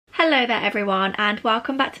Hello there everyone, and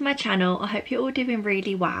welcome back to my channel. I hope you're all doing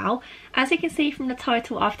really well. As you can see from the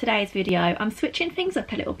title of today's video, I'm switching things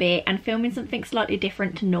up a little bit and filming something slightly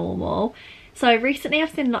different to normal. So recently I've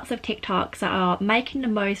seen lots of TikToks that are making the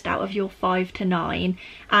most out of your 5 to 9,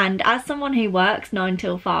 and as someone who works 9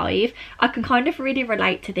 till 5, I can kind of really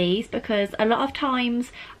relate to these, because a lot of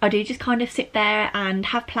times I do just kind of sit there and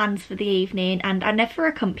have plans for the evening and I never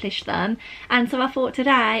accomplish them. And so I thought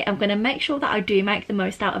today I'm going to make sure that I do make the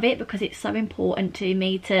most out of it, because it's so important to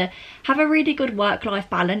me to have a really good work-life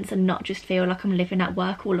balance and not just feel like I'm living at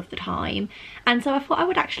work all of the time. And so I thought I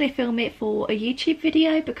would actually film it for a YouTube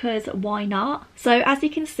video, because why not? So as you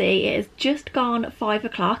can see, it has just gone 5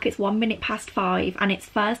 o'clock. It's 1 minute past 5 and it's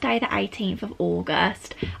Thursday the 18th of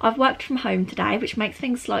August. I've worked from home today, which makes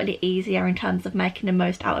things slightly easier in terms of making the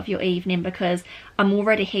most out of your evening, because I'm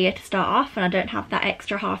already here to start off and I don't have that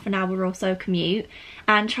extra half an hour or so commute.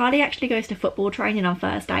 And Charlie actually goes to football training on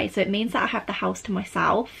Thursday, so it means that I have the house to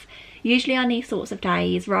myself. Usually on these sorts of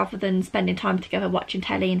days, rather than spending time together watching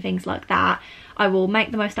telly and things like that, I will make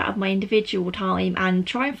the most out of my individual time and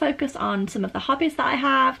try and focus on some of the hobbies that I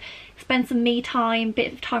have, spend some me time,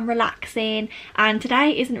 bit of time relaxing, and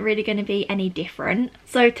today isn't really going to be any different.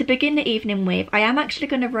 So to begin the evening with, I am actually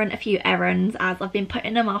going to run a few errands, as I've been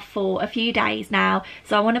putting them off for a few days now.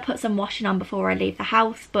 So I want to put some washing on before I leave the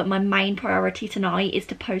house, but my main priority tonight is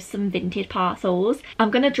to post some Vinted parcels. I'm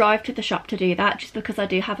going to drive to the shop to do that, just because I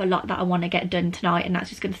do have a lot that I want to get done tonight, and that's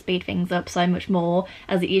just going to speed things up so much more,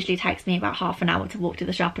 as it usually takes me about half an hour to walk to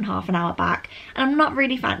the shop and half an hour back, and I'm not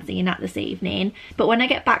really fancying that this evening. But when I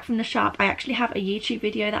get back from the shop, I actually have a YouTube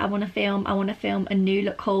video that I want to film. I want to film a new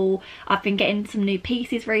look haul. I've been getting some new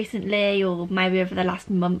pieces recently, or maybe over the last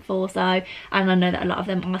month or so, and I know that a lot of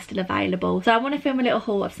them are still available. So I want to film a little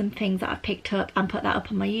haul of some things that I've picked up and put that up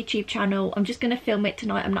on my YouTube channel. I'm just going to film it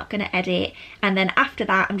tonight, I'm not going to edit, and then after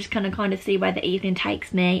that I'm just going to kind of see where the evening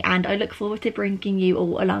takes me, and I look forward to bringing you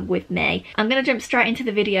all along with me. I'm going to jump straight into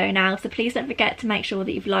the video now, so please don't forget to make sure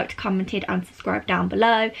that you've liked, commented and subscribed down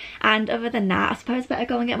below. And other than that, I suppose I better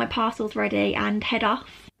go and get my parcels ready and head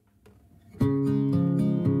off.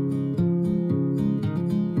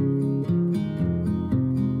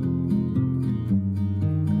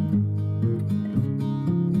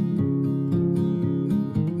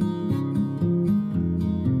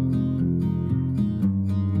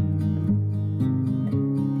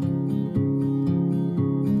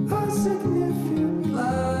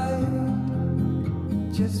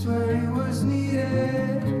 Just where it was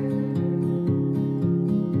needed,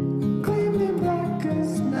 gleaming black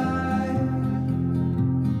as night,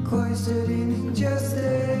 cloistered in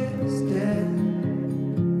injustice, dead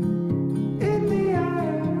in the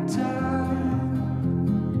eye of time.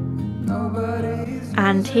 Nobody's.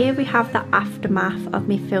 And here we have the aftermath of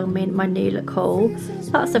me filming my new look haul.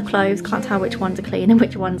 Lots of clothes, can't tell which ones are clean and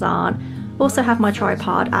which ones aren't. Also have my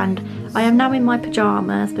tripod, and I am now in my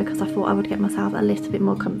pyjamas because I thought I would get myself a little bit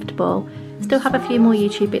more comfortable. Still have a few more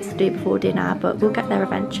YouTube bits to do before dinner, but we'll get there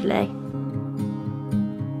eventually.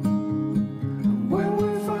 When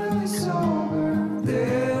we're finally sober,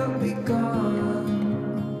 they'll be gone.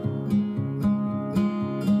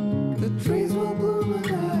 The trees will bloom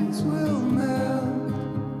and ice will melt.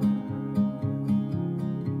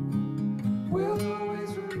 We'll always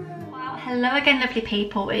remember. Well, hello again lovely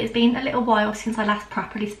people. It has been a little while since I last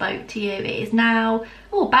properly spoke to you. It is now,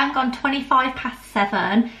 oh, bang on 25 past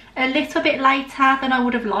 7. A little bit later than I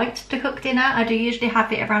would have liked to cook dinner. I do usually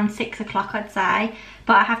have it around 6 o'clock, I'd say,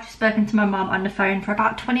 but I have just spoken to my mum on the phone for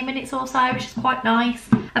about 20 minutes or so, which is quite nice.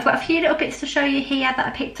 I've got a few little bits to show you here that I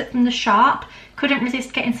picked up from the shop. Couldn't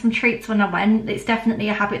resist getting some treats when I went. It's definitely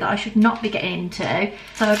a habit that I should not be getting into.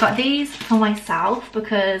 So I got these for myself,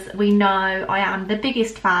 because we know I am the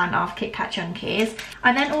biggest fan of Kit Kat Junkies.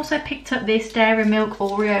 I then also picked up this Dairy Milk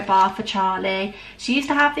Oreo bar for Charlie. She used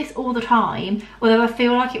to have this all the time, although I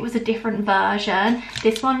feel like it was a different version.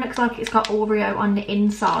 This one looks like it's got Oreo on the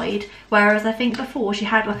inside, whereas I think before she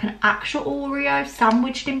had like an actual Oreo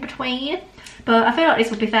sandwiched in between. But I feel like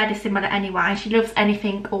this would be fairly similar anyway. She loves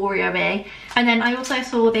anything Oreo-y. And then I also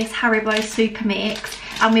saw this Haribo Super Mix,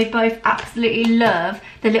 and we both absolutely love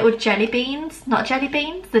the little jelly beans, not jelly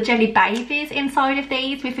beans, the jelly babies inside of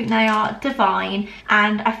these. We think they are divine,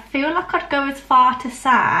 and I feel like I'd go as far to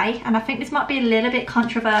say, and I think this might be a little bit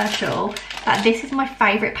controversial, that this is my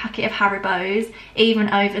favourite packet of Haribos,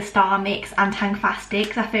 even over Star Mix and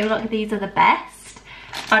Tangfastics. I feel like these are the best.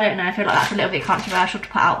 I don't know, I feel like that's a little bit controversial to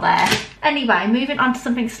put out there. Anyway, moving on to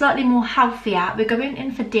something slightly more healthier. We're going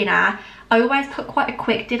in for dinner. I always cook quite a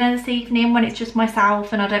quick dinner this evening when it's just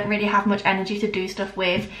myself and I don't really have much energy to do stuff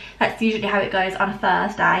with. That's usually how it goes on a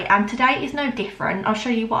Thursday, and today is no different. I'll show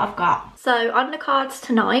you what I've got. So on the cards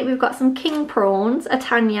tonight, we've got some king prawns, a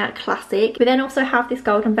Tanya classic. We then also have this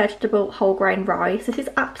golden vegetable whole grain rice. This is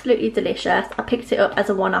absolutely delicious. I picked it up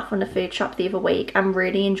as a one-off on the food shop the other week and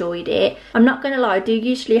really enjoyed it. I'm not gonna lie, I do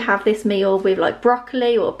usually have this meal with like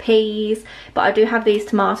broccoli or peas, but I do have these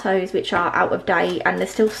tomatoes which are out of date and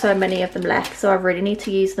there's still so many of them left, so I really need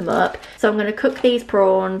to use them up. So I'm gonna cook these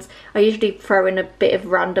prawns. I usually throw in a bit of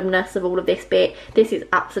randomness of all of this bit. This is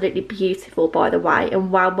absolutely beautiful, by the way,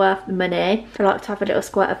 and well worth the money. I like to have a little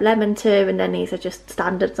squirt of lemon too, and then these are just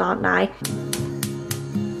standards, aren't they?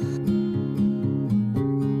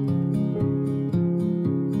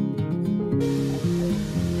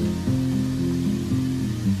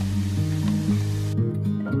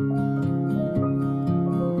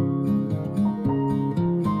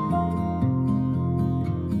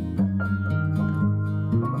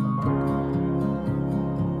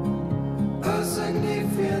 A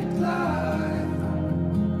significant life,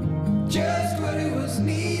 just what it was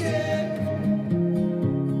needed.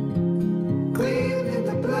 Clean in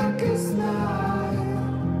the blackest night,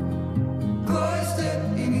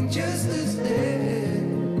 cloistered in injustice dead,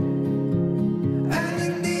 and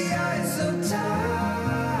in the eyes of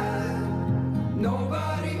time,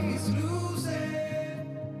 nobody's losing.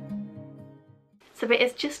 So it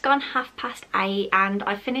has just gone 8:30 and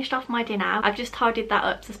I finished off my dinner. I've just tidied that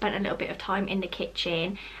up, so spent a little bit of time in the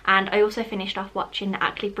kitchen, and I also finished off watching the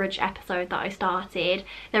Ackley Bridge episode that I started.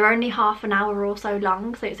 They're only half an hour or so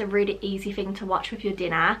long, so it's a really easy thing to watch with your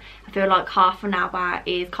dinner. I feel like half an hour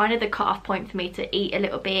is kind of the cut-off point for me to eat a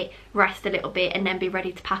little bit, rest a little bit, and then be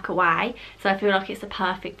ready to pack away. So I feel like it's a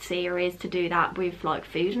perfect series to do that with like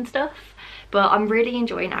food and stuff. But I'm really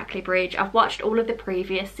enjoying Ackley Bridge. I've watched all of the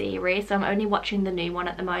previous series, so I'm only watching the new one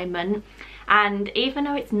at the moment. And even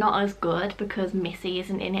though it's not as good because Missy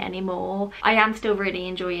isn't in it anymore, I am still really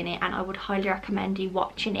enjoying it and I would highly recommend you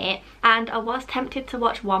watching it. And I was tempted to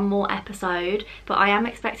watch one more episode, but I am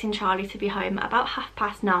expecting Charlie to be home at about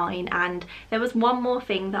 9:30, and there was one more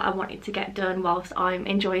thing that I wanted to get done whilst I'm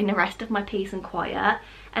enjoying the rest of my peace and quiet,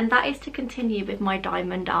 and that is to continue with my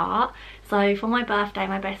diamond art. So for my birthday,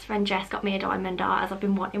 my best friend Jess got me a diamond art, as I've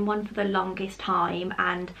been wanting one for the longest time,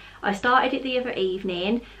 and I started it the other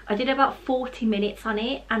evening. I did about 40 minutes on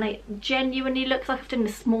it and it genuinely looks like I've done the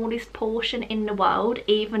smallest portion in the world,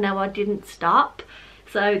 even though I didn't stop.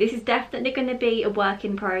 So this is definitely going to be a work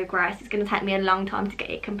in progress. It's going to take me a long time to get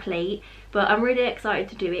it complete, but I'm really excited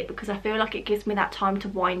to do it because I feel like it gives me that time to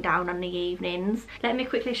wind down on the evenings. Let me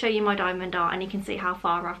quickly show you my diamond art and you can see how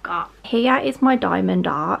far I've got. Here is my diamond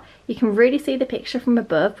art. You can really see the picture from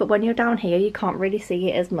above, but when you're down here you can't really see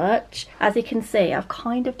it as much. As you can see, I've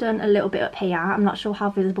kind of done a little bit up here. I'm not sure how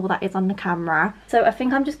visible that is on the camera. So I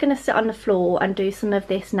think I'm just going to sit on the floor and do some of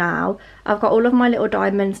this now. I've got all of my little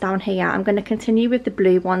diamonds down here. I'm going to continue with the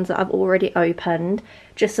blue ones that I've already opened,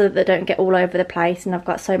 just so that they don't get all over the place, and I've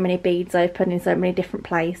got so many beads open in so many different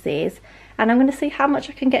places. And I'm going to see how much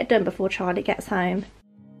I can get done before Charlie gets home.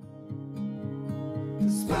 The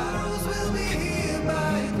sparrows will be here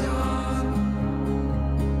by dawn.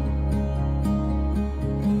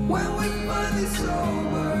 When we finally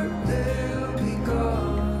sober, they'll be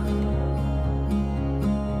gone.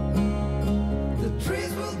 The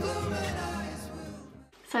trees will bloom and eyes will.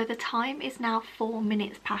 So the time is now 4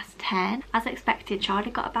 minutes past 10. As expected,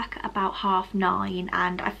 Charlie got back at about 9:30,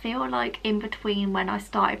 and I feel like in between when I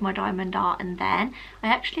started my diamond art and then, I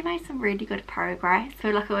actually made some really good progress. I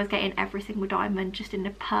feel like I was getting every single diamond just in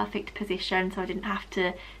the perfect position, so I didn't have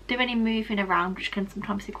to do any moving around, which can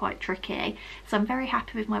sometimes be quite tricky. So I'm very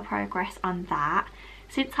happy with my progress on that.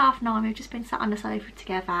 Since 9:30, we've just been sat on the sofa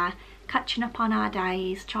together, catching up on our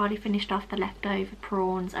days. Charlie finished off the leftover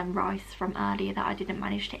prawns and rice from earlier that I didn't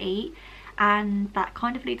manage to eat, and that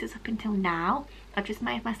kind of leads us up until now. I've just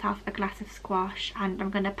made myself a glass of squash and I'm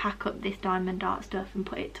going to pack up this diamond art stuff and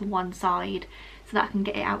put it to one side so that I can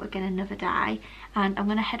get it out again another day, and I'm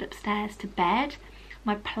going to head upstairs to bed.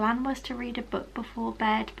 My plan was to read a book before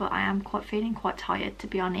bed, but I am feeling quite tired, to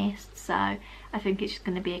be honest, so I think it's just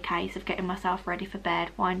going to be a case of getting myself ready for bed,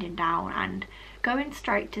 winding down and going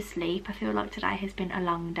straight to sleep. I feel like today has been a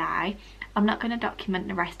long day. I'm not going to document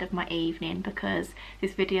the rest of my evening because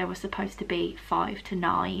this video was supposed to be 5 to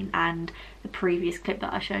 9 and the previous clip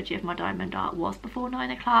that I showed you of my diamond art was before 9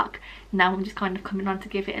 o'clock. Now I'm just kind of coming on to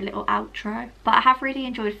give it a little outro. But I have really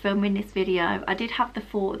enjoyed filming this video. I did have the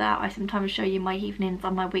thought that I sometimes show you my evenings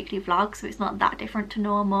on my weekly vlog, so it's not that different to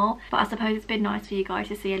normal. But I suppose it's been nice for you guys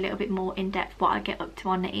to see a little bit more in depth what I get up to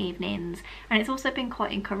on the evenings. And it's also been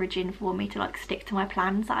quite encouraging for me to like stick to my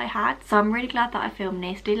plans that I had. So I'm really glad that I filmed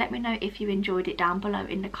this. Do let me know if you enjoyed it down below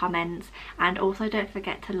in the comments, and also don't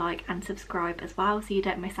forget to like and subscribe as well so you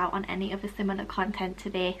don't miss out on any other similar content to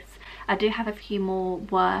this. I do have a few more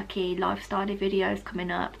worky lifestyle videos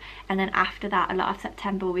coming up, and then after that a lot of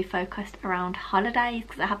September will be focused around holidays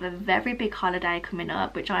because I have a very big holiday coming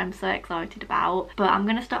up which I am so excited about. But I'm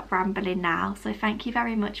going to stop rambling now, so thank you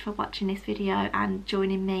very much for watching this video and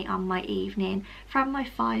joining me on my evening from my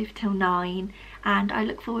 5 till 9, and I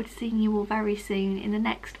look forward to seeing you all very soon in the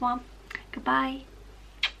next one. Goodbye.